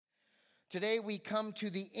Today we come to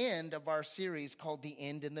the end of our series called The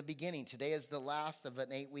End in the Beginning. Today is the last of an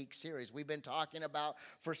 8-week series. We've been talking about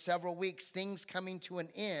for several weeks things coming to an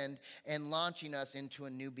end and launching us into a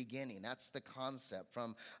new beginning. That's the concept,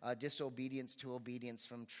 from disobedience to obedience,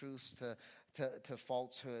 from truth to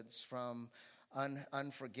falsehoods, from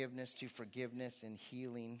unforgiveness to forgiveness, and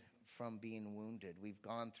healing from being wounded. We've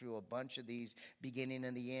gone through a bunch of these beginning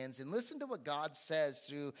and the ends. And listen to what God says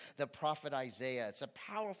through the prophet Isaiah. It's a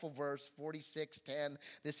powerful verse, 46:10.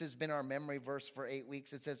 This has been our memory verse for 8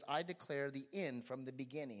 weeks. It says, I declare the end from the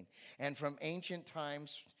beginning and from ancient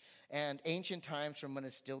times from when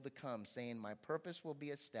it's still to come, saying, my purpose will be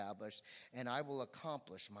established and I will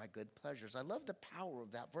accomplish my good pleasures. I love the power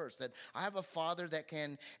of that verse, that I have a Father that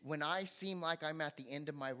can, when I seem like I'm at the end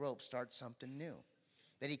of my rope, start something new.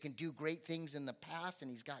 That he can do great things in the past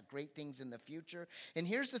and he's got great things in the future. And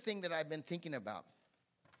here's the thing that I've been thinking about.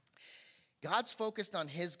 God's focused on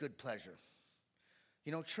his good pleasure.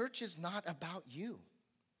 You know, church is not about you.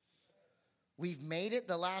 We've made it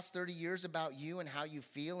the last 30 years about you and how you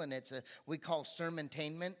feel, and we call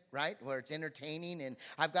sermontainment, right? Where it's entertaining, and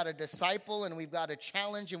I've got to disciple, and we've got to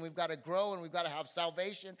challenge, and we've got to grow, and we've got to have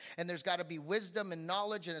salvation, and there's got to be wisdom and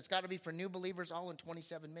knowledge, and it's got to be for new believers all in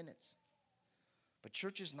 27 minutes. But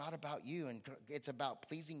church is not about you, and it's about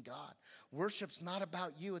pleasing God. Worship's not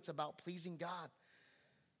about you, it's about pleasing God.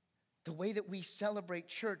 The way that we celebrate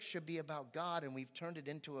church should be about God, and we've turned it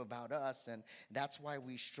into about us, and that's why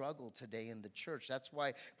we struggle today in the church. That's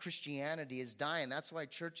why Christianity is dying. That's why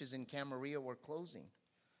churches in Camarillo were closing,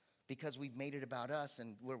 because we've made it about us,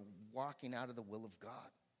 and we're walking out of the will of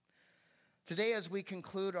God. Today, as we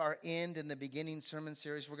conclude our end in the beginning sermon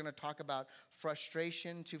series, we're going to talk about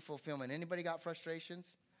frustration to fulfillment. Anybody got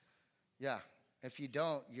frustrations? Yeah. If you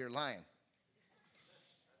don't, you're lying.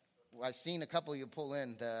 Well, I've seen a couple of you pull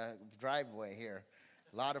in the driveway here.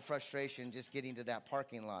 A lot of frustration just getting to that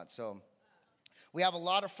parking lot. So we have a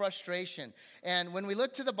lot of frustration. And when we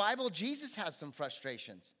look to the Bible, Jesus has some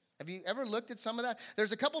frustrations. Have you ever looked at some of that?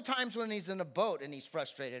 There's a couple times when he's in a boat and he's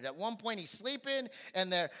frustrated. At one point he's sleeping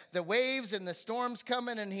and the waves and the storm's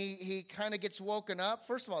coming and he kind of gets woken up.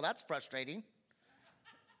 First of all, that's frustrating.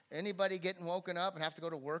 Anybody getting woken up and have to go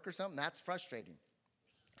to work or something? That's frustrating.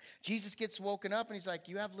 Jesus gets woken up and he's like,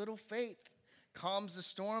 you have little faith. Calms the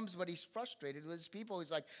storms, but he's frustrated with his people.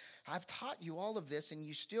 He's like, I've taught you all of this and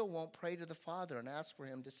you still won't pray to the Father and ask for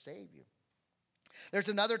him to save you. There's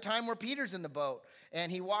another time where Peter's in the boat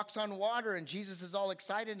and he walks on water and Jesus is all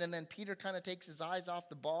excited, and then Peter kind of takes his eyes off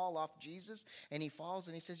the ball, off Jesus, and he falls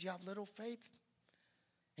and he says, you have little faith.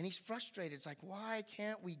 And he's frustrated. It's like, why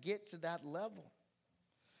can't we get to that level?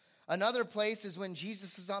 Another place is when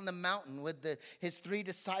Jesus is on the mountain with his 3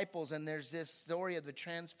 disciples, and there's this story of the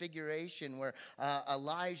transfiguration where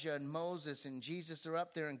Elijah and Moses and Jesus are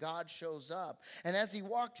up there and God shows up. And as he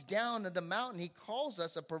walks down the mountain, he calls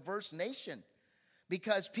us a perverse nation.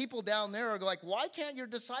 Because people down there are like, why can't your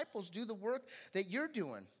disciples do the work that you're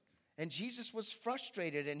doing? And Jesus was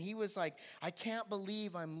frustrated, and he was like, I can't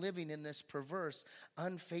believe I'm living in this perverse,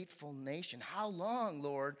 unfaithful nation. How long,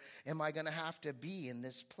 Lord, am I going to have to be in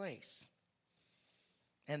this place?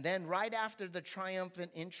 And then right after the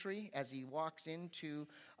triumphant entry, as he walks into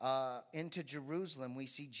Jerusalem, we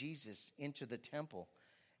see Jesus into the temple,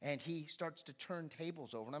 and he starts to turn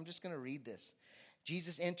tables over. And I'm just going to read this.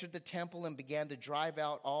 Jesus entered the temple and began to drive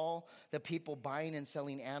out all the people buying and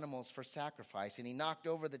selling animals for sacrifice. And he knocked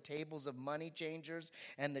over the tables of money changers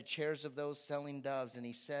and the chairs of those selling doves. And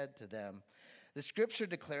he said to them, the scripture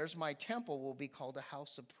declares my temple will be called a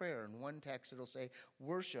house of prayer. In one text it'll say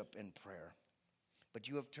worship and prayer. But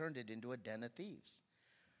you have turned it into a den of thieves.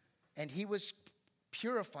 And he was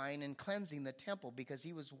purifying and cleansing the temple because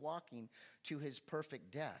he was walking to his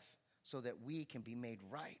perfect death so that we can be made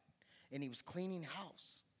right. And he was cleaning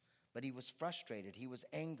house, but he was frustrated. He was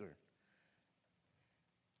angered.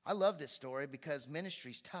 I love this story because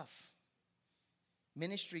ministry's tough.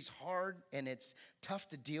 Ministry's hard, and it's tough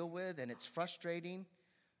to deal with, and it's frustrating.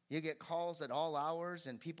 You get calls at all hours,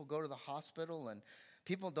 and people go to the hospital, and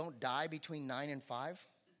people don't die between 9 and 5,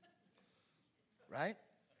 right?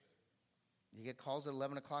 You get calls at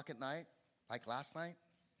 11 o'clock at night, like last night.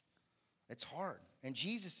 It's hard. And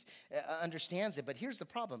Jesus understands it. But here's the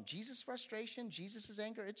problem. Jesus' frustration, Jesus'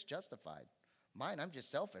 anger, it's justified. Mine, I'm just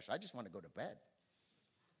selfish. I just want to go to bed.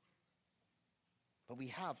 But we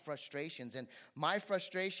have frustrations. And my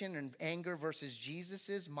frustration and anger versus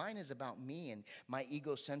Jesus's, mine is about me and my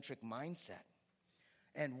egocentric mindset.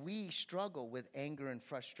 And we struggle with anger and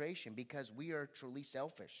frustration because we are truly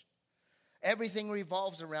selfish. Everything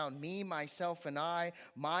revolves around me, myself, and I,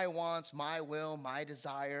 my wants, my will, my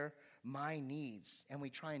desire, my needs, and we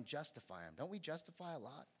try and justify them. Don't we justify a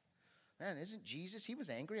lot? Man, isn't Jesus, he was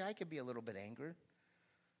angry. I could be a little bit angry.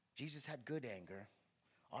 Jesus had good anger.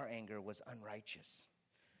 Our anger was unrighteous.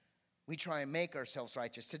 We try and make ourselves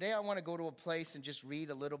righteous. Today I want to go to a place and just read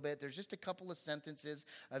a little bit. There's just a couple of sentences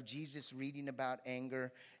of Jesus reading about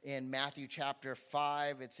anger in Matthew chapter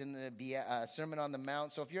 5. It's in the Sermon on the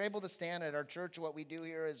Mount. So if you're able to stand at our church, what we do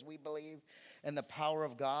here is we believe in the power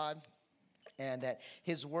of God and that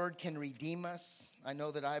his word can redeem us. I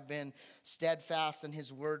know that I've been steadfast in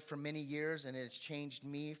his word for many years, and it's changed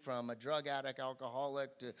me from a drug addict,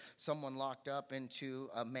 alcoholic, to someone locked up into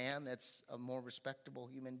a man that's a more respectable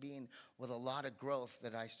human being with a lot of growth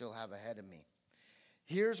that I still have ahead of me.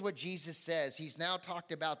 Here's what Jesus says. He's now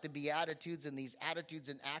talked about the Beatitudes and these attitudes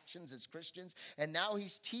and actions as Christians. And now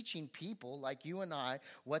he's teaching people like you and I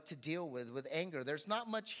what to deal with anger. There's not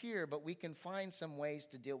much here, but we can find some ways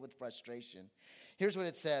to deal with frustration. Here's what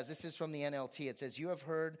it says. This is from the NLT. It says, you have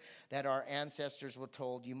heard that our ancestors were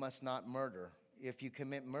told you must not murder. If you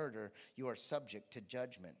commit murder, you are subject to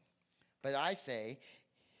judgment. But I say,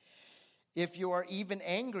 if you are even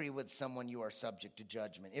angry with someone, you are subject to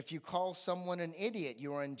judgment. If you call someone an idiot,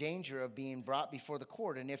 you are in danger of being brought before the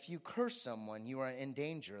court. And if you curse someone, you are in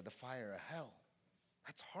danger of the fire of hell.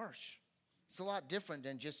 That's harsh. It's a lot different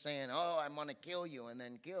than just saying, oh, I'm going to kill you and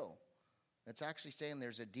then kill. It's actually saying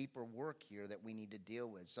there's a deeper work here that we need to deal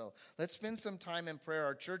with. So let's spend some time in prayer.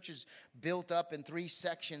 Our church is built up in 3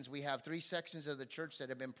 sections. We have 3 sections of the church that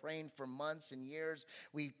have been praying for months and years.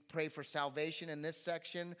 We pray for salvation in this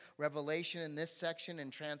section, revelation in this section,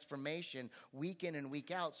 and transformation week in and week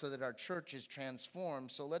out so that our church is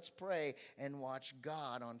transformed. So let's pray and watch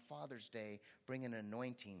God on Father's Day bring an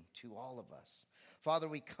anointing to all of us. Father,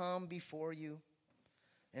 we come before you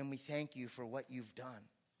and we thank you for what you've done.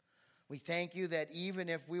 We thank you that even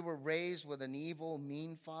if we were raised with an evil,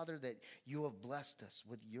 mean father, that you have blessed us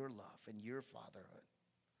with your love and your fatherhood.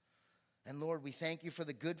 And Lord, we thank you for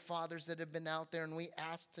the good fathers that have been out there, and we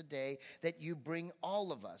ask today that you bring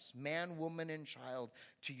all of us, man, woman, and child,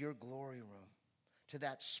 to your glory room, to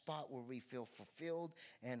that spot where we feel fulfilled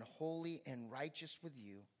and holy and righteous with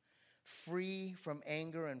you, free from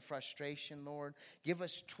anger and frustration, Lord. Give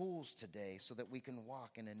us tools today so that we can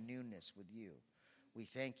walk in a newness with you. We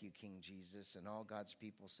thank you, King Jesus, and all God's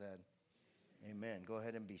people said, amen. Go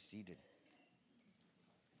ahead and be seated.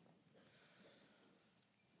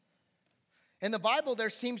 In the Bible, there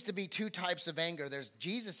seems to be 2 types of anger. There's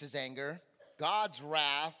Jesus' anger, God's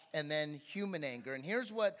wrath, and then human anger. And here's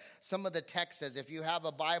what some of the text says. If you have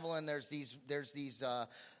a Bible and there's these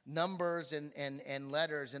numbers and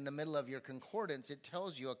letters in the middle of your concordance, it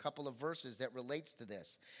tells you a couple of verses that relates to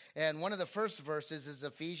this. And one of the first verses is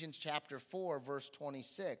Ephesians chapter 4, verse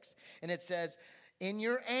 26. And it says, in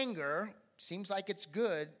your anger, seems like it's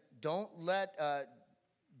good, do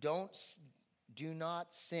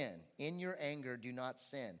not sin. In your anger, do not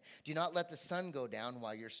sin. Do not let the sun go down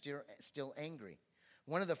while you're still angry.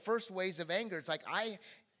 One of the first ways of anger, it's like, I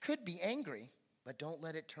could be angry, but don't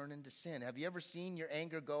let it turn into sin. Have you ever seen your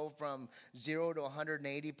anger go from 0 to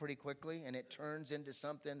 180 pretty quickly, and it turns into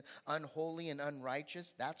something unholy and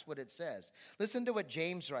unrighteous? That's what it says. Listen to what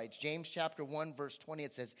James writes. James chapter 1, verse 20,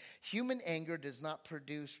 it says, human anger does not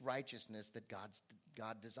produce righteousness that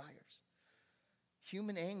God desires.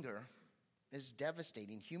 Human anger is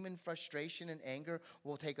devastating. Human frustration and anger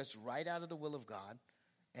will take us right out of the will of God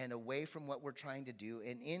and away from what we're trying to do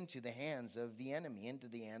and into the hands of the enemy, into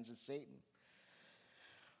the hands of Satan.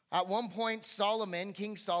 At one point,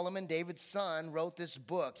 King Solomon, David's son, wrote this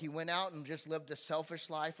book. He went out and just lived a selfish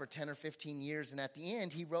life for 10 or 15 years. And at the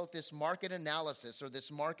end, he wrote this market analysis or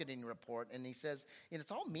this marketing report. And he says,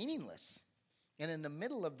 it's all meaningless. And in the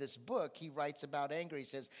middle of this book, he writes about anger. He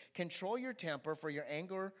says, control your temper, for your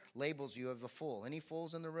anger labels you as a fool. Any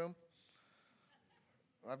fools in the room?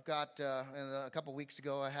 I've got, a couple weeks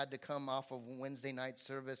ago, I had to come off of Wednesday night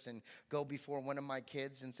service and go before one of my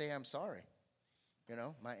kids and say, I'm sorry.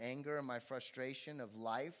 My anger and my frustration of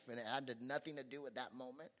life, and it had nothing to do with that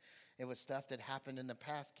moment. It was stuff that happened in the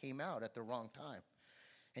past, came out at the wrong time.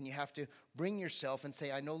 And you have to bring yourself and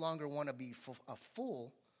say, I no longer want to be a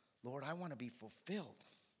fool. Lord, I want to be fulfilled.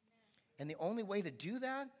 And the only way to do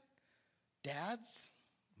that, dads,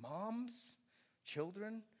 moms,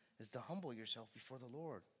 children, is to humble yourself before the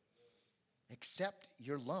Lord. Accept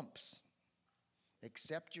your lumps.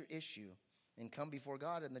 Accept your issue. And come before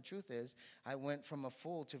God. And the truth is, I went from a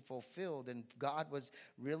fool to fulfilled, and God was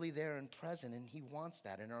really there and present, and he wants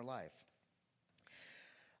that in our life.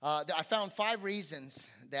 I found 5 reasons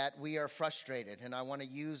that we are frustrated, and I want to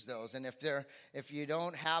use those. And if you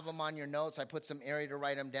don't have them on your notes, I put some area to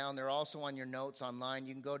write them down. They're also on your notes online.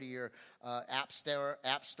 You can go to your app store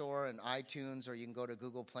and iTunes, or you can go to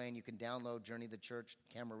Google Play and you can download Journey to the Church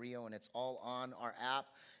Camarillo, and it's all on our app.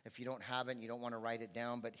 If you don't have it and you don't want to write it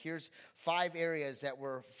down, but here's 5 areas that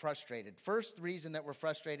we're frustrated. First reason that we're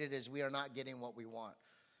frustrated is we are not getting what we want.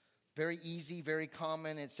 Very easy, very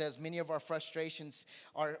common. It says many of our frustrations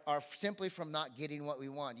are simply from not getting what we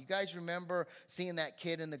want. You guys remember seeing that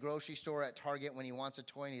kid in the grocery store at Target when he wants a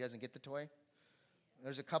toy and he doesn't get the toy?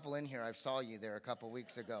 There's a couple in here. I saw you there a couple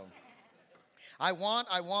weeks ago. I want.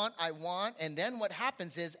 And then what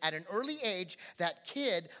happens is at an early age, that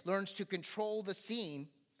kid learns to control the scene,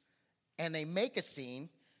 and they make a scene.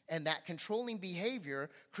 And that controlling behavior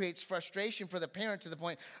creates frustration for the parent to the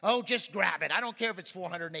point, oh, just grab it. I don't care if it's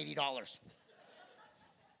 $480.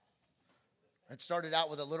 It started out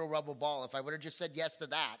with a little rubber ball. If I would have just said yes to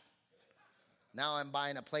that, now I'm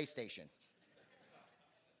buying a PlayStation.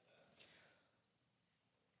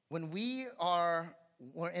 When we're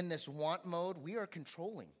in this want mode, we are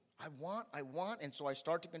controlling. I want, and so I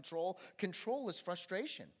start to control. Control is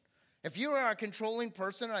frustration. If you are a controlling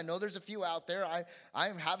person, and I know there's a few out there, I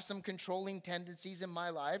have some controlling tendencies in my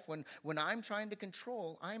life. When I'm trying to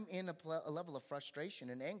control, I'm in a level of frustration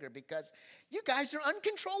and anger because you guys are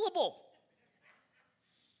uncontrollable.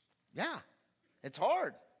 Yeah, it's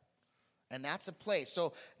hard. And that's a place.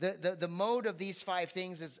 So the mode of these 5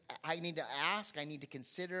 things is I need to ask, I need to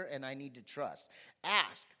consider, and I need to trust.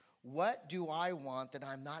 Ask, what do I want that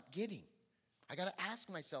I'm not getting? I got to ask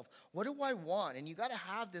myself, what do I want? And you got to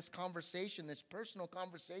have this conversation, this personal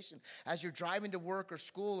conversation as you're driving to work or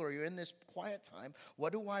school or you're in this quiet time.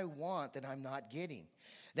 What do I want that I'm not getting?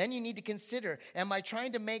 Then you need to consider, am I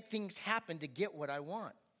trying to make things happen to get what I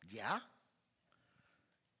want? Yeah.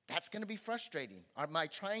 That's going to be frustrating. Am I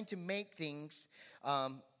trying to make things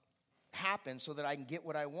happen so that I can get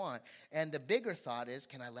what I want? And the bigger thought is,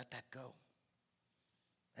 can I let that go?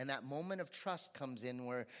 And that moment of trust comes in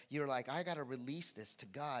where you're like, I got to release this to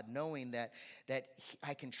God, knowing that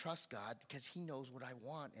I can trust God because he knows what I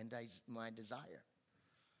want and my desire.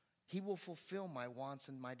 He will fulfill my wants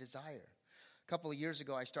and my desire. A couple of years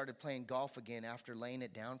ago, I started playing golf again after laying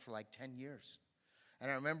it down for like 10 years. And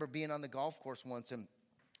I remember being on the golf course once and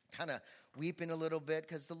kind of weeping a little bit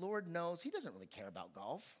because the Lord knows he doesn't really care about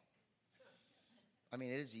golf. I mean,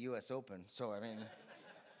 it is the U.S. Open, so I mean...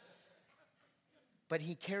 But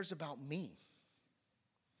he cares about me.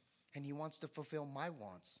 And he wants to fulfill my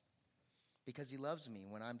wants. Because he loves me.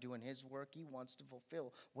 When I'm doing his work, he wants to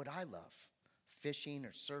fulfill what I love. Fishing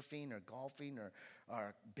or surfing or golfing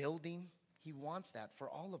or building. He wants that for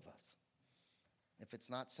all of us. If it's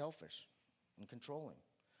not selfish and controlling.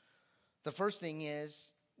 The first thing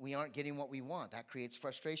is we aren't getting what we want. That creates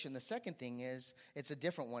frustration. The second thing is it's a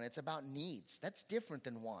different one. It's about needs. That's different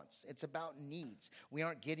than wants. It's about needs. We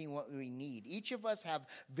aren't getting what we need. Each of us have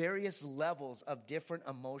various levels of different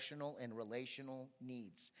emotional and relational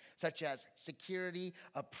needs, such as security,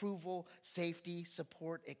 approval, safety,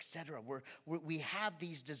 support, etc. We have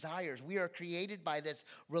these desires. We are created by this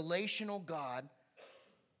relational God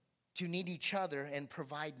to need each other and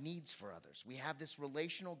provide needs for others. We have this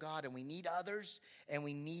relational God, and we need others, and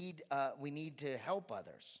we need to help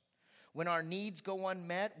others. When our needs go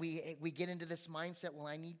unmet, we get into this mindset, well,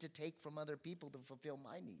 I need to take from other people to fulfill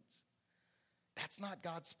my needs. That's not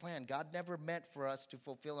God's plan. God never meant for us to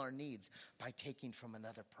fulfill our needs by taking from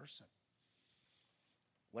another person.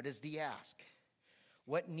 What is the ask?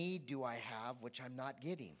 What need do I have which I'm not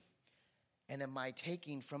getting? And am I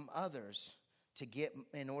taking from others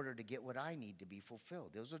in order to get what I need to be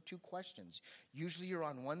fulfilled? Those are 2 questions. Usually you're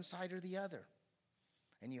on one side or the other.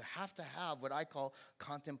 And you have to have what I call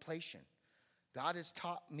contemplation. God has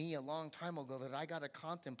taught me a long time ago that I got to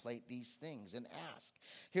contemplate these things and ask.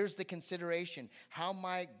 Here's the consideration.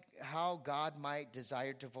 How God might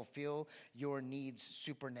desire to fulfill your needs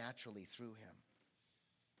supernaturally through him.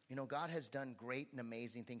 You know, God has done great and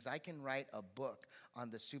amazing things. I can write a book on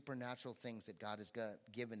the supernatural things that God has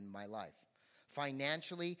given in my life.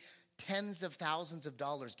 Financially, tens of thousands of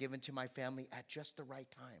dollars given to my family at just the right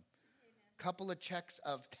time. Couple of checks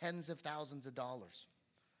of tens of thousands of dollars.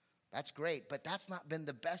 That's great, but that's not been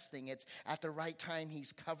the best thing. It's at the right time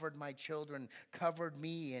he's covered my children, covered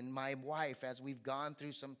me and my wife as we've gone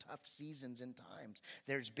through some tough seasons and times.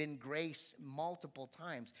 There's been grace multiple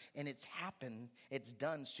times, and it's happened. It's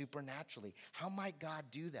done supernaturally. How might God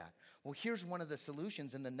do that? Well, here's one of the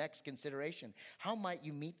solutions in the next consideration. How might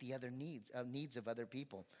you meet the other needs of other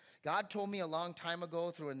people? God told me a long time ago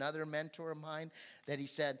through another mentor of mine that he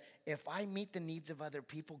said, if I meet the needs of other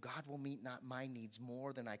people, God will meet not my needs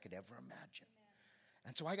more than I could ever imagine.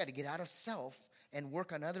 And so I got to get out of self and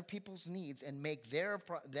work on other people's needs and make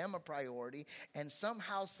them a priority. And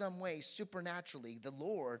somehow, some way, supernaturally, the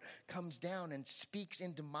Lord comes down and speaks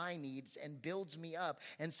into my needs and builds me up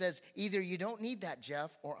and says, either you don't need that,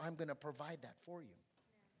 Jeff, or I'm going to provide that for you.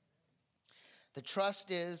 The trust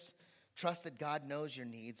that God knows your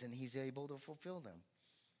needs and he's able to fulfill them.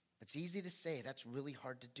 It's easy to say. That's really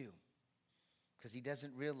hard to do because he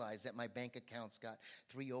doesn't realize that my bank account's got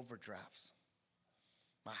 3 overdrafts.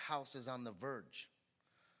 My house is on the verge.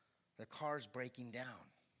 The car's breaking down.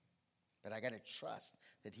 But I got to trust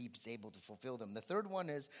that he's able to fulfill them. The third one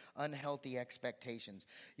is unhealthy expectations.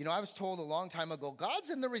 You know, I was told a long time ago,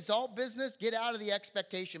 God's in the result business. Get out of the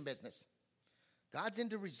expectation business. God's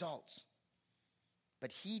into results.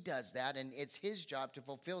 But he does that, and it's his job to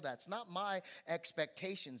fulfill that. It's not my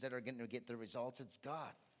expectations that are going to get the results. It's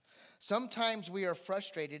God. Sometimes we are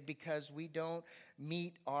frustrated because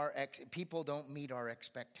people don't meet our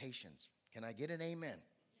expectations. Can I get an amen?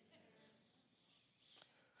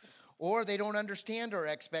 Or they don't understand our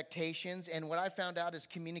expectations, and what I found out is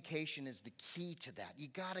communication is the key to that. You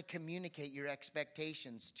got to communicate your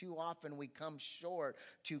expectations. Too often we come short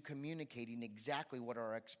to communicating exactly what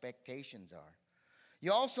our expectations are.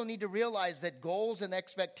 You also need to realize that goals and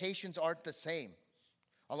expectations aren't the same.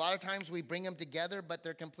 A lot of times we bring them together, but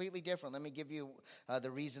they're completely different. Let me give you the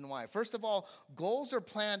reason why. First of all, goals are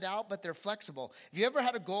planned out, but they're flexible. If you ever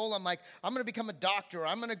had a goal, I'm going to become a doctor, or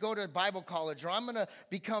I'm going to go to Bible college, or I'm going to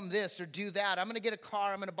become this or do that. I'm going to get a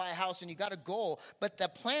car, I'm going to buy a house, and you got a goal. But the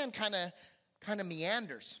plan kind of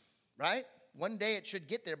meanders, right? One day it should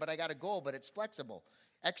get there, but I got a goal, but it's flexible.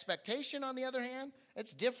 Expectation, on the other hand,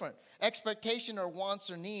 it's different. Expectation are wants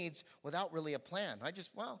or needs without really a plan.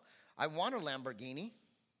 I want a Lamborghini.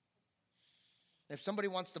 If somebody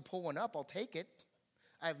wants to pull one up, I'll take it.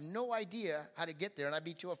 I have no idea how to get there, and I'd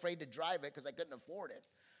be too afraid to drive it because I couldn't afford it.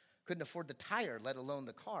 Couldn't afford the tire, let alone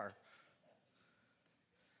the car.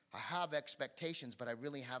 I have expectations, but I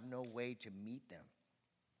really have no way to meet them.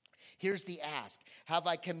 Here's the ask. Have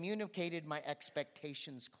I communicated my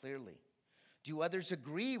expectations clearly? Do others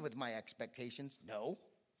agree with my expectations? No.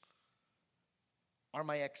 Are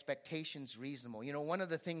my expectations reasonable? You know, one of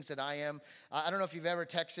the things that I don't know if you've ever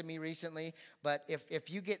texted me recently, but if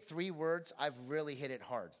you get 3 words, I've really hit it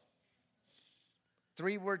hard.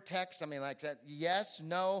 3-word text, like that, yes,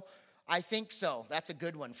 no, I think so. That's a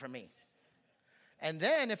good one for me. And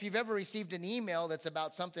then if you've ever received an email that's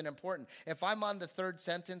about something important, if I'm on the 3rd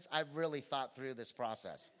sentence, I've really thought through this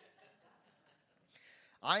process.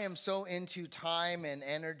 I am so into time and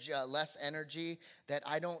energy, less energy, that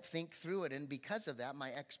I don't think through it. And because of that,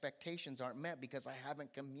 my expectations aren't met because I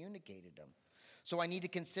haven't communicated them. So I need to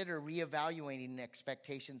consider reevaluating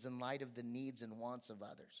expectations in light of the needs and wants of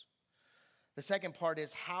others. The second part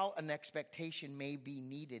is how an expectation may be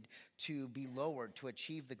needed to be lowered to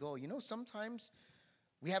achieve the goal. You know, sometimes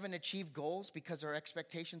we haven't achieved goals because our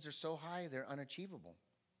expectations are so high, they're unachievable.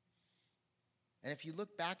 And if you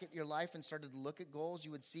look back at your life and started to look at goals, you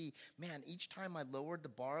would see, man, each time I lowered the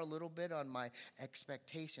bar a little bit on my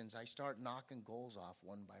expectations, I start knocking goals off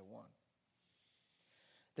one by one.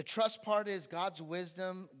 The trust part is God's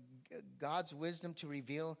wisdom to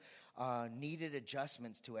reveal needed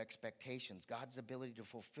adjustments to expectations, God's ability to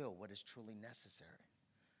fulfill what is truly necessary.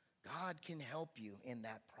 God can help you in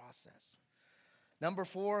that process. Number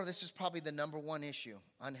 4, this is probably the number 1 issue,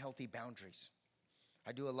 unhealthy boundaries.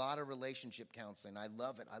 I do a lot of relationship counseling. I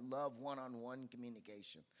love it. I love one-on-one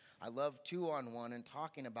communication. I love 2-on-1 and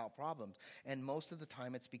talking about problems. And most of the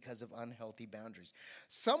time it's because of unhealthy boundaries.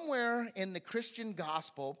 Somewhere in the Christian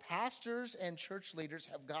gospel, pastors and church leaders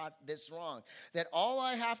have got this wrong. That all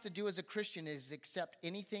I have to do as a Christian is accept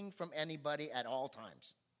anything from anybody at all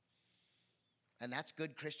times. And that's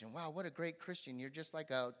good Christian. Wow, what a great Christian. You're just like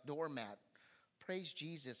a doormat. Praise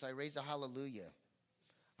Jesus. I raise a hallelujah.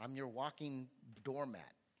 I'm your walking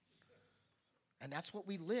doormat. And that's what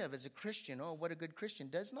we live as a Christian. Oh, what a good Christian.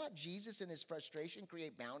 Does not Jesus in his frustration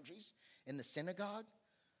create boundaries in the synagogue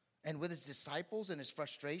and with his disciples in his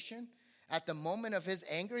frustration? At the moment of his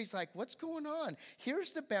anger, he's like, what's going on?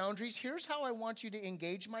 Here's the boundaries. Here's how I want you to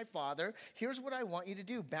engage my Father. Here's what I want you to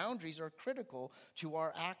do. Boundaries are critical to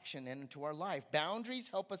our action and to our life. Boundaries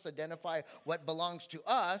help us identify what belongs to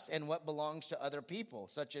us and what belongs to other people,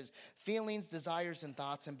 such as feelings, desires, and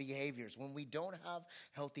thoughts and behaviors. When we don't have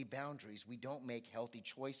healthy boundaries, we don't make healthy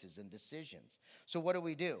choices and decisions. So what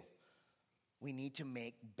do? We need to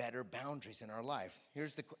make better boundaries in our life.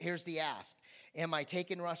 Here's the ask. Am I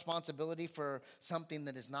taking responsibility for something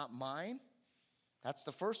that is not mine? That's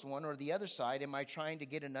the first one. Or the other side, am I trying to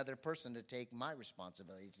get another person to take my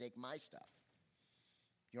responsibility, to take my stuff?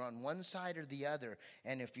 You're on one side or the other.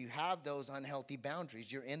 And if you have those unhealthy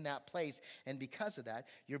boundaries, you're in that place. And because of that,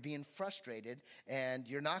 you're being frustrated. And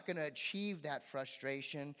you're not going to achieve that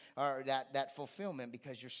frustration or that fulfillment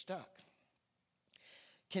because you're stuck.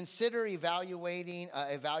 Consider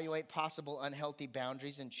evaluate possible unhealthy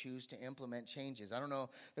boundaries and choose to implement changes. I don't know,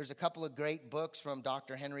 there's a couple of great books from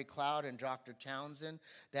Dr. Henry Cloud and Dr. Townsend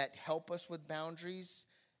that help us with boundaries.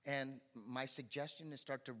 And my suggestion is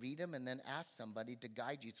start to read them and then ask somebody to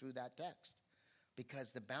guide you through that text.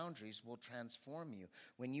 Because the boundaries will transform you.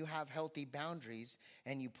 When you have healthy boundaries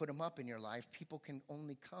and you put them up in your life, people can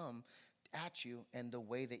only come at you in the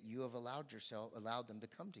way that you have allowed them to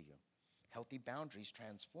come to you. Healthy boundaries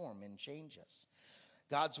transform and change us.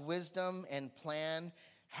 God's wisdom and plan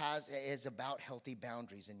is about healthy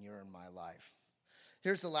boundaries in your and my life.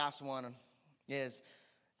 Here's the last one is,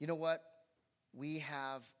 you know what? We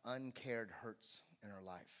have uncared hurts in our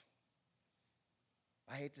life.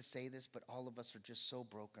 I hate to say this, but all of us are just so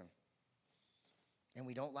broken. And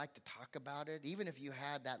we don't like to talk about it. Even if you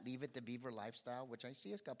had that Leave It to Beaver lifestyle, which I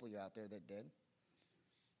see a couple of you out there that did.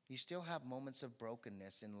 You still have moments of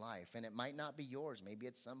brokenness in life. And it might not be yours. Maybe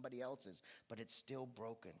it's somebody else's. But it's still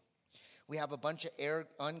broken. We have a bunch of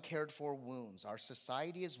uncared for wounds. Our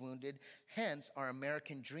society is wounded. Hence, our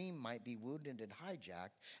American dream might be wounded and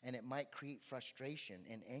hijacked. And it might create frustration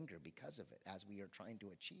and anger because of it as we are trying to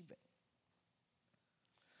achieve it.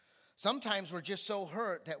 Sometimes we're just so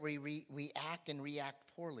hurt that we act and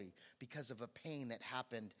react poorly because of a pain that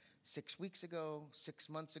happened 6 weeks ago, 6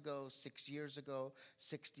 months ago, 6 years ago,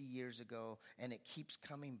 60 years ago, and it keeps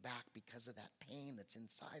coming back because of that pain that's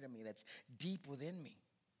inside of me, that's deep within me.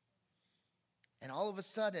 And all of a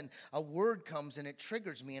sudden, a word comes and it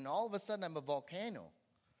triggers me, and all of a sudden I'm a volcano.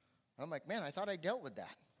 I'm like, man, I thought I dealt with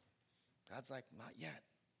that. God's like, not yet,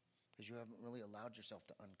 because you haven't really allowed yourself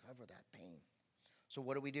to uncover that pain. So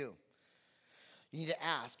what do? You need to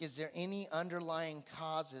ask, is there any underlying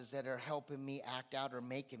causes that are helping me act out or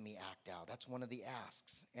making me act out? That's one of the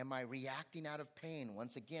asks. Am I reacting out of pain?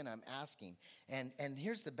 Once again, I'm asking. And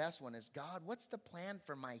here's the best one is, God, what's the plan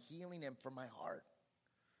for my healing and for my heart?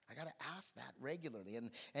 I got to ask that regularly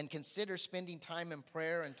and consider spending time in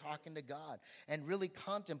prayer and talking to God and really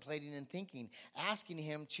contemplating and thinking, asking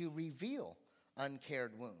him to reveal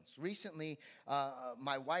uncared wounds. Recently,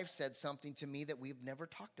 my wife said something to me that we've never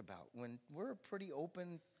talked about. When we're a pretty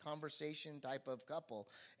open conversation type of couple,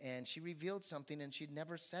 and she revealed something and she'd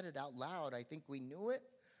never said it out loud. I think we knew it,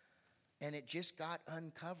 and it just got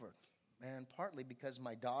uncovered. And partly because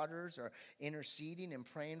my daughters are interceding and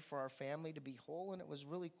praying for our family to be whole, and it was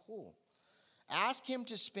really cool. Ask him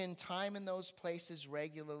to spend time in those places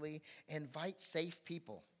regularly. Invite safe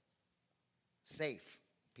people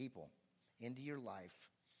into your life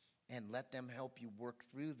and let them help you work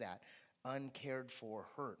through that uncared for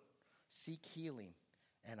hurt. Seek healing,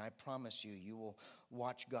 and I promise you, you will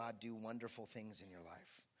watch God do wonderful things in your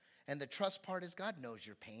life. And the trust part is God knows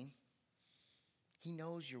your pain. He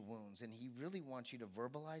knows your wounds, and he really wants you to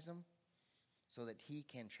verbalize them so that he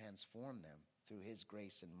can transform them through his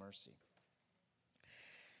grace and mercy.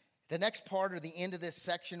 The next part, or the end of this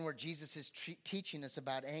section where Jesus is teaching us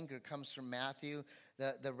about anger, comes from Matthew,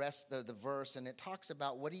 the rest of the verse, and it talks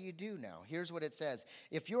about what do you do now? Here's what it says.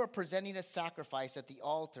 If you are presenting a sacrifice at the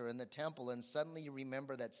altar in the temple and suddenly you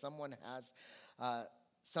remember that someone has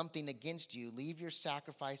something against you, leave your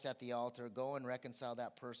sacrifice at the altar, go and reconcile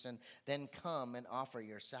that person, then come and offer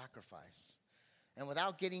your sacrifice. And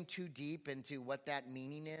without getting too deep into what that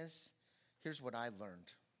meaning is, here's what I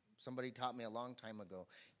learned. Somebody taught me a long time ago.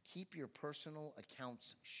 Keep your personal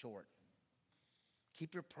accounts short.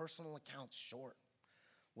 Keep your personal accounts short.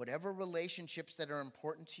 Whatever relationships that are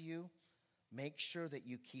important to you, make sure that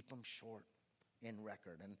you keep them short in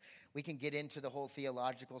record. And we can get into the whole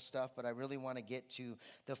theological stuff, but I really want to get to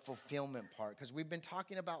the fulfillment part, because we've been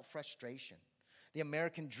talking about frustration. The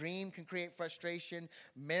American dream can create frustration.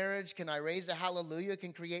 Marriage, can I raise a hallelujah,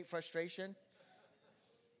 can create frustration.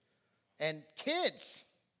 And kids,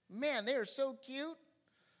 man, they are so cute,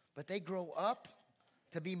 but they grow up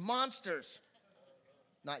to be monsters.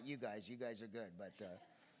 Not you guys are good,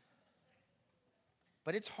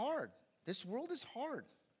 but it's hard. This world is hard.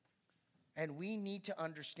 And we need to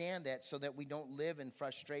understand that so that we don't live in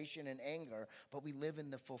frustration and anger, but we live in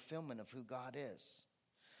the fulfillment of who God is.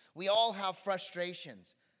 We all have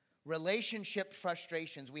frustrations, relationship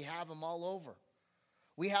frustrations. We have them all over.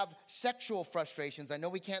 We have sexual frustrations. I know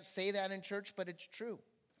we can't say that in church, but it's true.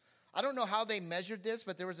 I don't know how they measured this,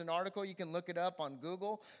 but there was an article, you can look it up on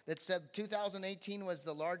Google, that said 2018 was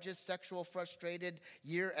the largest sexual frustrated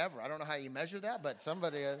year ever. I don't know how you measure that, but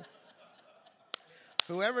somebody...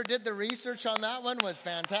 Whoever did the research on that one was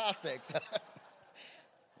fantastic.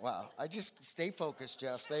 Wow. I just stay focused,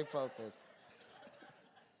 Jeff. Stay focused.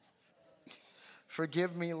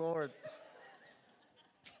 Forgive me, Lord.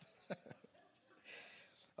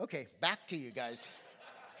 Okay, back to you guys.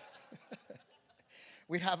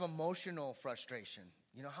 We have emotional frustration.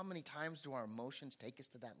 You know how many times do our emotions take us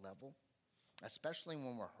to that level? Especially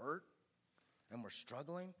when we're hurt and we're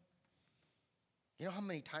struggling. You know how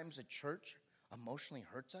many times a church emotionally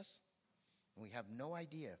hurts us? And we have no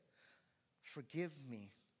idea. Forgive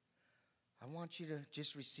me. I want you to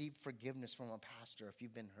just receive forgiveness from a pastor if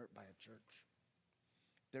you've been hurt by a church.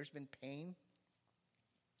 There's been pain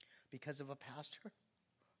because of a pastor.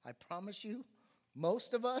 I promise you,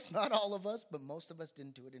 most of us, not all of us, but most of us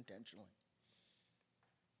didn't do it intentionally.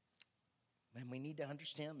 And we need to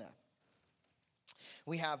understand that.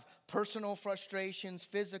 We have personal frustrations,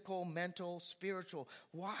 physical, mental, spiritual.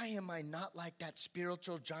 Why am I not like that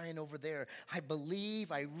spiritual giant over there? I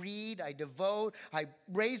believe, I read, I devote, I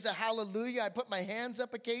raise a hallelujah, I put my hands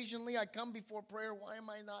up occasionally, I come before prayer. Why am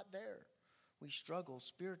I not there? We struggle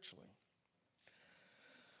spiritually.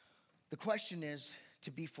 The question is,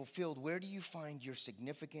 to be fulfilled, where do you find your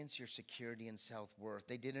significance, your security, and self-worth?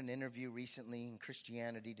 They did an interview recently in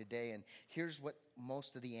Christianity Today, and here's what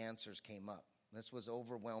most of the answers came up. This was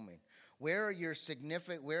overwhelming. Where are you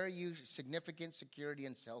significant, security,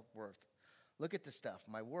 and self-worth? Look at the stuff.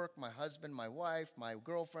 My work, my husband, my wife, my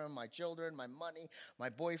girlfriend, my children, my money, my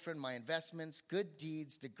boyfriend, my investments, good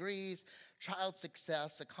deeds, degrees, child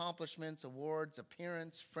success, accomplishments, awards,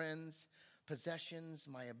 appearance, friends, possessions,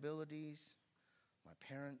 my abilities, my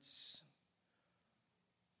parents.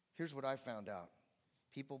 Here's what I found out.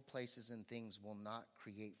 People, places, and things will not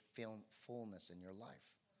create fullness in your life.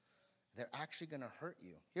 They're actually going to hurt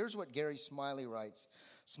you. Here's what Gary Smalley writes.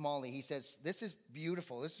 He says, this is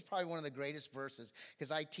beautiful. This is probably one of the greatest verses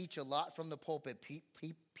because I teach a lot from the pulpit.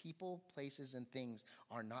 People, places, and things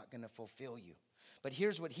are not going to fulfill you. But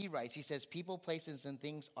here's what he writes. He says, people, places, and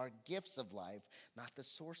things are gifts of life, not the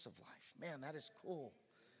source of life. Man, that is cool.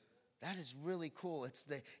 That is really cool. It's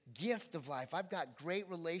the gift of life. I've got great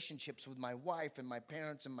relationships with my wife and my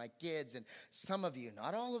parents and my kids and some of you,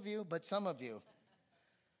 not all of you, but some of you.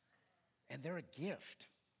 And they're a gift.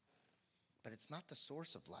 But it's not the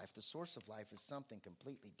source of life. The source of life is something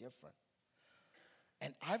completely different.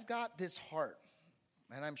 And I've got this heart,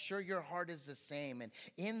 and I'm sure your heart is the same. And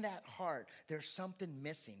in that heart, there's something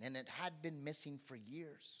missing, and it had been missing for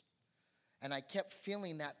years. And I kept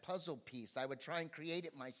feeling that puzzle piece. I would try and create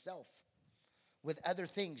it myself with other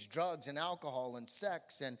things, drugs and alcohol and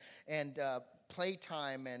sex and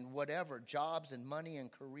playtime and whatever, jobs and money and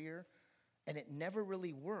career. And it never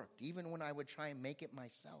really worked, even when I would try and make it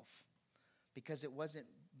myself, because it wasn't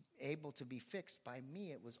able to be fixed by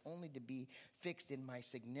me. It was only to be fixed in my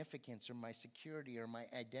significance or my security or my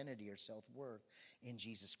identity or self-worth in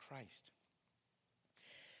Jesus Christ.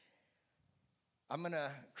 I'm going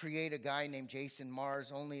to create a guy named Jason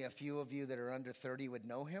Mars. Only a few of you that are under 30 would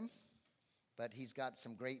know him. But he's got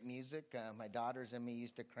some great music. My daughters and me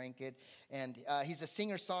used to crank it. And he's a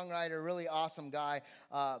singer-songwriter, really awesome guy.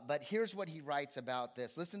 But here's what he writes about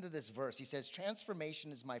this. Listen to this verse. He says,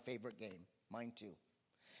 transformation is my favorite game. Mine too.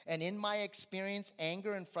 And in my experience,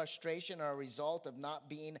 anger and frustration are a result of not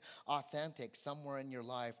being authentic somewhere in your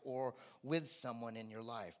life or with someone in your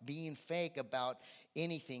life. Being fake about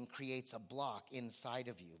anything creates a block inside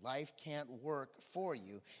of you. Life can't work for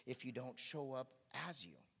you if you don't show up as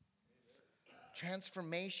you.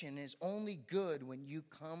 Transformation is only good when you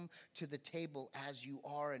come to the table as you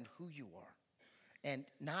are and who you are, and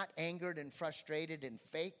not angered and frustrated and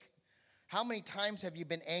fake. How many times have you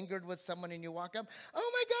been angered with someone and you walk up,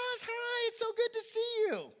 oh my gosh, hi, it's so good to see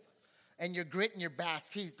you. And you're gritting your back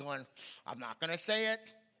teeth going, I'm not going to say it.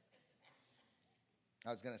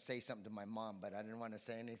 I was going to say something to my mom, but I didn't want to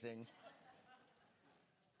say anything.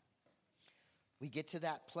 We get to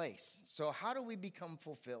that place. So how do we become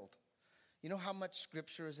fulfilled? You know how much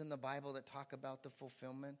scripture is in the Bible that talk about the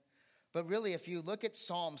fulfillment? But really, if you look at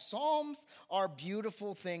Psalms are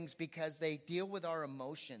beautiful things because they deal with our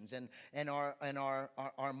emotions and our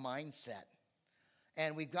mindset.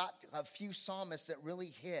 And we've got a few psalmists that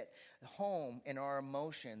really hit home in our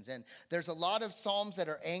emotions. And there's a lot of psalms that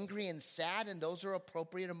are angry and sad, and those are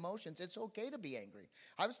appropriate emotions. It's okay to be angry.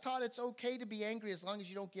 I was taught it's okay to be angry as long as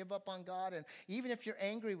you don't give up on God. And even if you're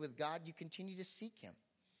angry with God, you continue to seek him.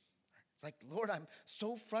 It's like, Lord, I'm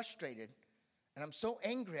so frustrated, and I'm so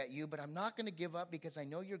angry at you, but I'm not going to give up because I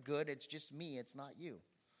know you're good. It's just me. It's not you.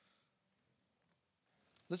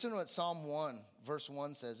 Listen to what Psalm 1, verse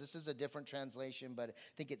 1 says. This is a different translation, but I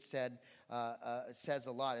think it says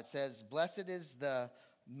a lot. It says, blessed is the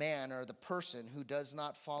man or the person who does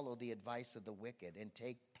not follow the advice of the wicked and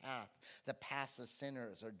take the paths of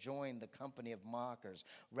sinners or join the company of mockers.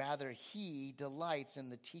 Rather, he delights in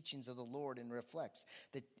the teachings of the Lord and reflects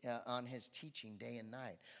on his teaching day and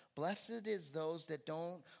night. Blessed is those that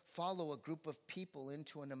don't follow a group of people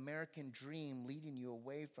into an American dream leading you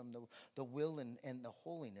away from the will and the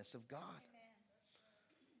holiness of God.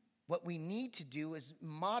 What we need to do is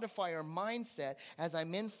modify our mindset as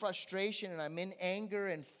I'm in frustration and I'm in anger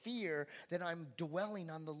and fear, that I'm dwelling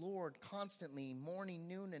on the Lord constantly, morning,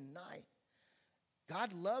 noon, and night.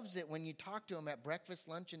 God loves it when you talk to him at breakfast,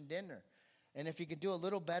 lunch, and dinner. And if you can do a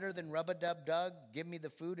little better than rub-a-dub-dug, give me the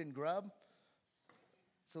food and grub,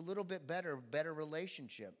 it's a little bit better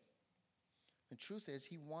relationship. The truth is,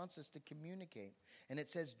 he wants us to communicate. And it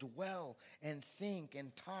says dwell and think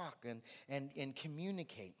and talk and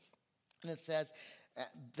communicate. And it says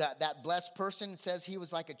that blessed person says he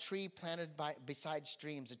was like a tree planted beside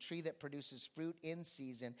streams, a tree that produces fruit in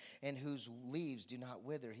season and whose leaves do not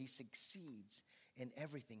wither. He succeeds in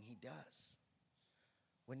everything he does.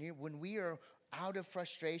 When we are out of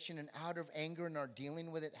frustration and out of anger and are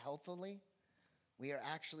dealing with it healthily, we are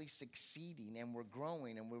actually succeeding and we're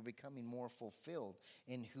growing and we're becoming more fulfilled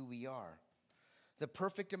in who we are. The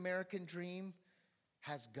perfect American dream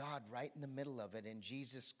has God right in the middle of it, and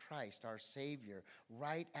Jesus Christ, our Savior,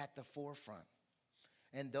 right at the forefront.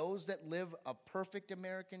 And those that live a perfect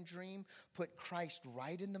American dream put Christ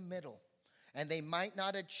right in the middle. And they might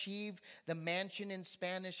not achieve the mansion in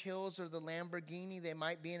Spanish Hills or the Lamborghini. They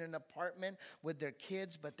might be in an apartment with their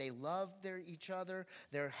kids, but they love each other.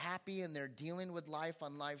 They're happy and they're dealing with life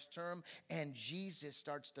on life's term. And Jesus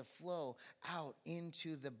starts to flow out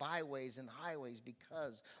into the byways and highways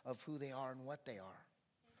because of who they are and what they are.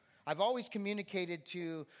 I've always communicated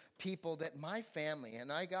to people that my family,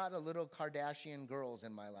 and I got a little Kardashian girls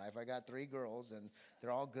in my life. I got 3 girls, and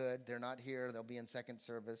they're all good. They're not here. They'll be in second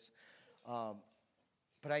service.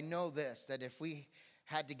 But I know this, that if we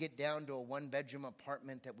had to get down to a 1-bedroom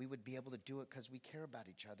apartment, that we would be able to do it because we care about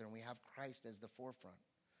each other and we have Christ as the forefront.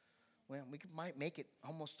 Well, we might make it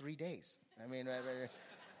almost 3 days. I mean,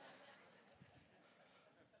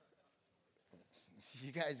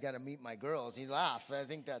 you guys got to meet my girls. You laugh. I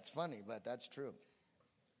think that's funny, but that's true.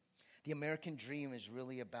 The American dream is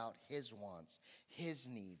really about his wants, his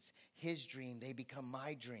needs, his dream. They become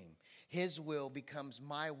my dream. His will becomes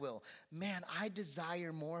my will. Man, I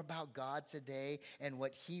desire more about God today and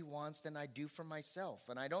what he wants than I do for myself.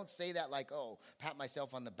 And I don't say that like, oh, pat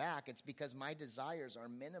myself on the back. It's because my desires are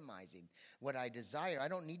minimizing what I desire. I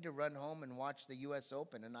don't need to run home and watch the U.S.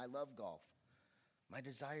 Open, and I love golf. My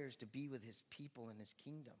desire is to be with his people in his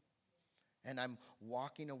kingdom. And I'm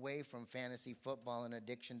walking away from fantasy football and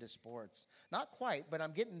addiction to sports. Not quite, but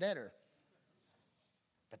I'm getting better.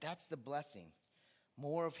 But that's the blessing.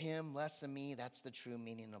 More of him, less of me. That's the true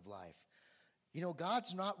meaning of life. You know,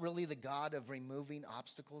 God's not really the God of removing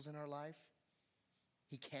obstacles in our life.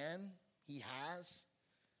 He can, he has.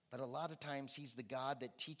 But a lot of times he's the God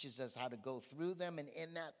that teaches us how to go through them. And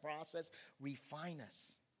in that process, refine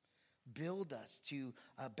us. Build us to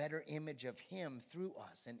a better image of him through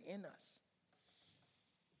us and in us.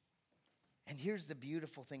 And here's the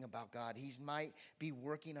beautiful thing about God. He might be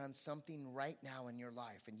working on something right now in your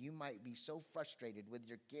life, and you might be so frustrated with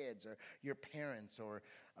your kids or your parents or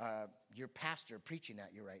your pastor preaching at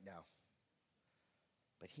you right now.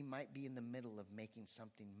 But he might be in the middle of making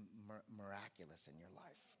something miraculous in your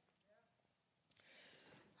life.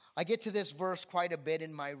 I get to this verse quite a bit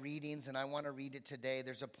in my readings, and I want to read it today.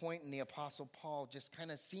 There's a point in the Apostle Paul, just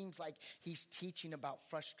kind of seems like he's teaching about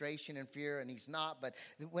frustration and fear, and he's not. But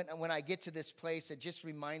when I get to this place, it just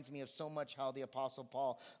reminds me of so much how the Apostle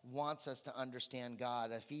Paul wants us to understand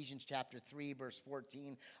God. Ephesians chapter 3, verse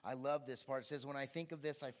 14, I love this part. It says, when I think of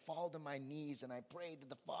this, I fall to my knees, and I pray to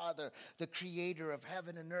the Father, the creator of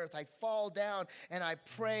heaven and earth. I fall down, and I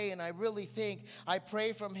pray, and I really think, I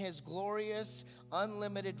pray from his glorious,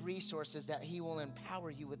 unlimited resources that he will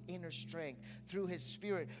empower you with inner strength through his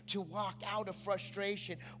Spirit to walk out of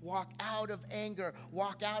frustration, walk out of anger,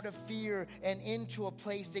 walk out of fear, and into a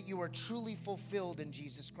place that you are truly fulfilled in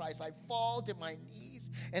Jesus Christ. I fall to my knees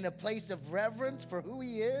in a place of reverence for who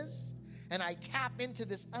he is, and I tap into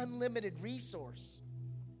this unlimited resource.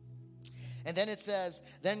 And then it says,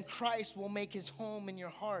 then Christ will make his home in your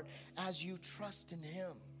heart as you trust in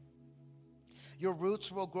him. Your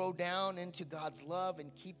roots will grow down into God's love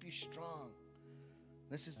and keep you strong.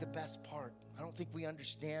 This is the best part. I don't think we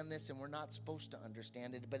understand this, and we're not supposed to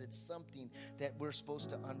understand it, but it's something that we're supposed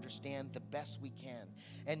to understand the best we can.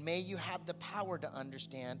 And may you have the power to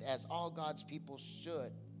understand, as all God's people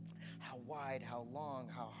should, how wide, how long,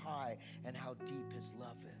 how high, and how deep his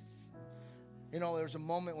love is. You know, there was a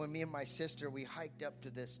moment when me and my sister, we hiked up to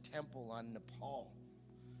this temple on Nepal,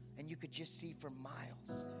 and you could just see for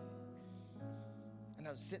miles. And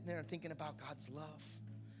I was sitting there and thinking about God's love.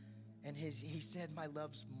 And he said, my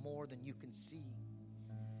love's more than you can see.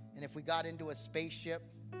 And if we got into a spaceship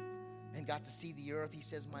and got to see the earth, he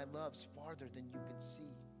says, my love's farther than you can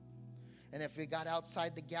see. And if we got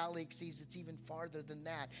outside the galaxies, it's even farther than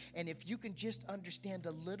that. And if you can just understand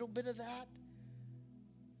a little bit of that,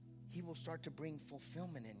 he will start to bring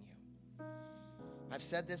fulfillment in you. I've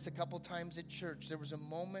said this a couple times at church. There was a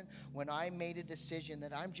moment when I made a decision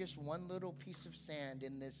that I'm just one little piece of sand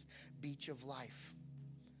in this beach of life.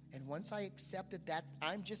 And once I accepted that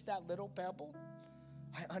I'm just that little pebble,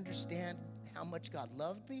 I understand how much God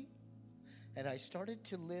loved me. And I started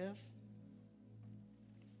to live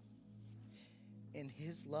in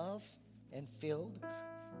his love and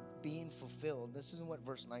being fulfilled. This is what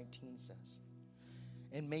verse 19 says.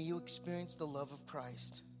 And may you experience the love of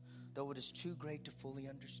Christ, though it is too great to fully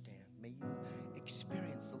understand. May you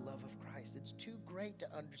experience the love of Christ. It's too great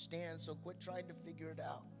to understand, so quit trying to figure it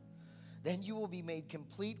out. Then you will be made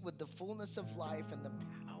complete with the fullness of life and the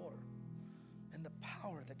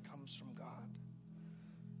power that comes from God.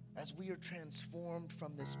 As we are transformed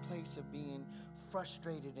from this place of being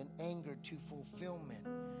frustrated and angered to fulfillment,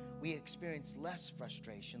 we experience less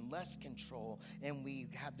frustration, less control, and we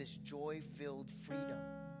have this joy-filled freedom.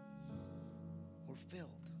 We're filled.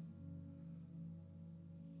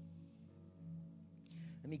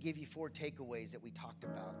 Let me give you 4 takeaways that we talked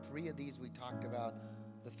about. 3 of these we talked about.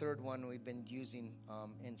 The third one we've been using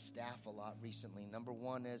in staff a lot recently. Number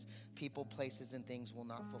 1 is people, places, and things will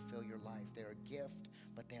not fulfill your life. They're a gift,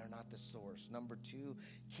 but they are not the source. Number 2,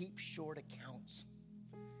 keep short accounts.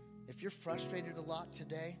 If you're frustrated a lot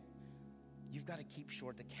today, you've got to keep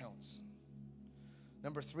short accounts.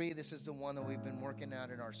 Number 3, this is the one that we've been working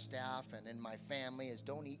at in our staff and in my family, is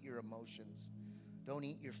don't eat your emotions. Don't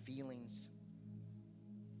eat your feelings.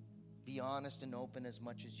 Be honest and open as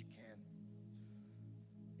much as you can.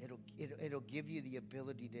 It'll give you the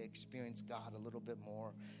ability to experience God a little bit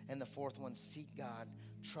more. And the 4th one, seek God,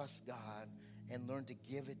 trust God, and learn to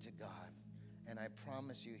give it to God. And I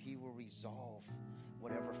promise you, he will resolve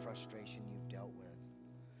whatever frustration you've dealt with.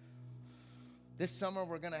 This summer,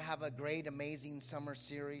 we're going to have a great, amazing summer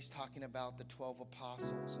series talking about the 12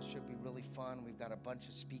 apostles. It should be really fun. We've got a bunch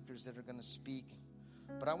of speakers that are going to speak.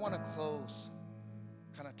 But I want to close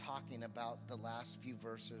kind of talking about the last few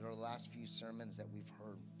verses or the last few sermons that we've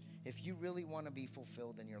heard. If you really want to be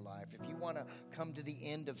fulfilled in your life, if you want to come to the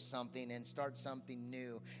end of something and start something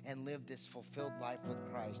new and live this fulfilled life with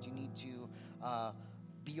Christ, you need to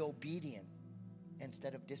be obedient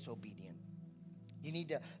instead of disobedient. You need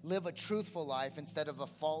to live a truthful life instead of the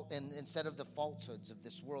falsehoods of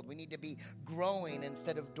this world. We need to be growing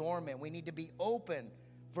instead of dormant. We need to be open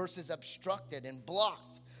versus obstructed and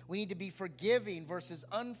blocked. We need to be forgiving versus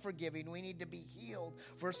unforgiving. We need to be healed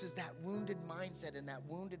versus that wounded mindset and that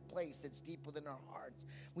wounded place that's deep within our hearts.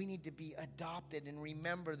 We need to be adopted and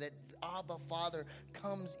remember that Abba Father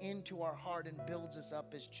comes into our heart and builds us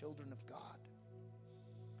up as children of God.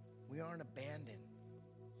 We aren't abandoned.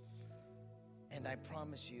 And I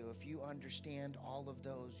promise you, if you understand all of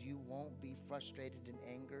those, you won't be frustrated and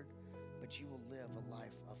angered, but you will live a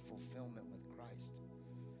life of fulfillment with Christ.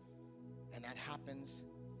 And that happens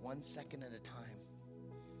 1 second at a time,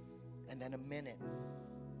 and then a minute,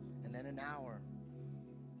 and then an hour,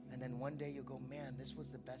 and then one day you'll go, man, this was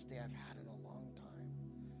the best day I've had in a long time,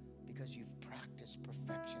 because you've practiced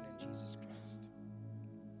perfection in Jesus Christ,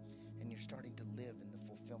 and you're starting to live in the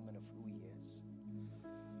fulfillment of who he is.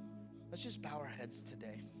 Let's just bow our heads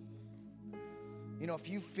today. You know, if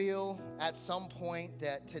you feel at some point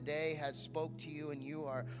that today has spoke to you and you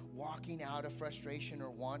are walking out of frustration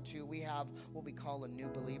or want to, we have what we call a new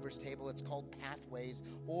believers table. It's called Pathways,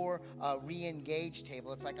 or a re-engage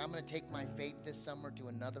table. It's like, I'm going to take my faith this summer to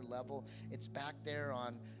another level. It's back there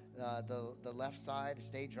on the left side,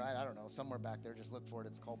 stage right, I don't know, somewhere back there. Just look for it.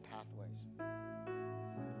 It's called Pathways.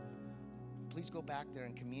 Please go back there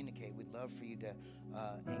and communicate. We'd love for you to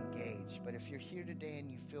engage. But if you're here today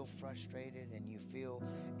and you feel frustrated and you feel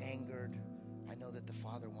angered, I know that the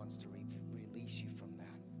Father wants to release you from that.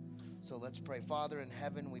 So let's pray. Father in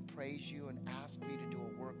heaven, we praise you and ask for you to do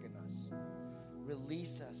a work in us.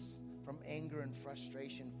 Release us from anger and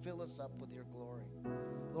frustration. Fill us up with your glory.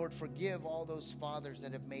 Lord, forgive all those fathers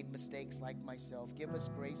that have made mistakes like myself. Give us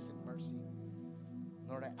grace and mercy.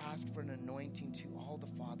 Lord, I ask for an anointing to all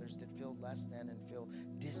the fathers that feel less than and feel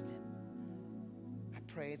distant. I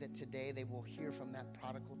pray that today they will hear from that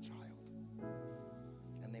prodigal child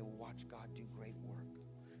and they will watch God do great work.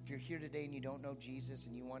 If you're here today and you don't know Jesus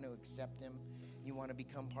and you want to accept him, you want to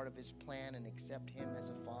become part of his plan and accept him as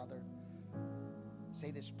a father,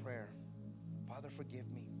 say this prayer. Father,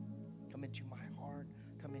 forgive me. Come into my heart,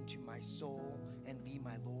 come into my soul, and be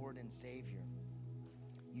my Lord and Savior.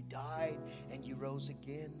 You died and you rose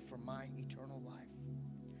again for my eternal life,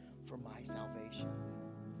 for my salvation.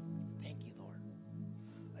 Thank you, Lord.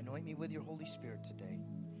 Anoint me with your Holy Spirit today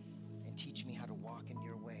and teach me how to walk in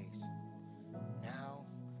your ways now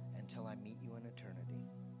until I meet you in eternity.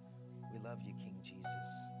 We love you, King Jesus.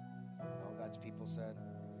 And all God's people said,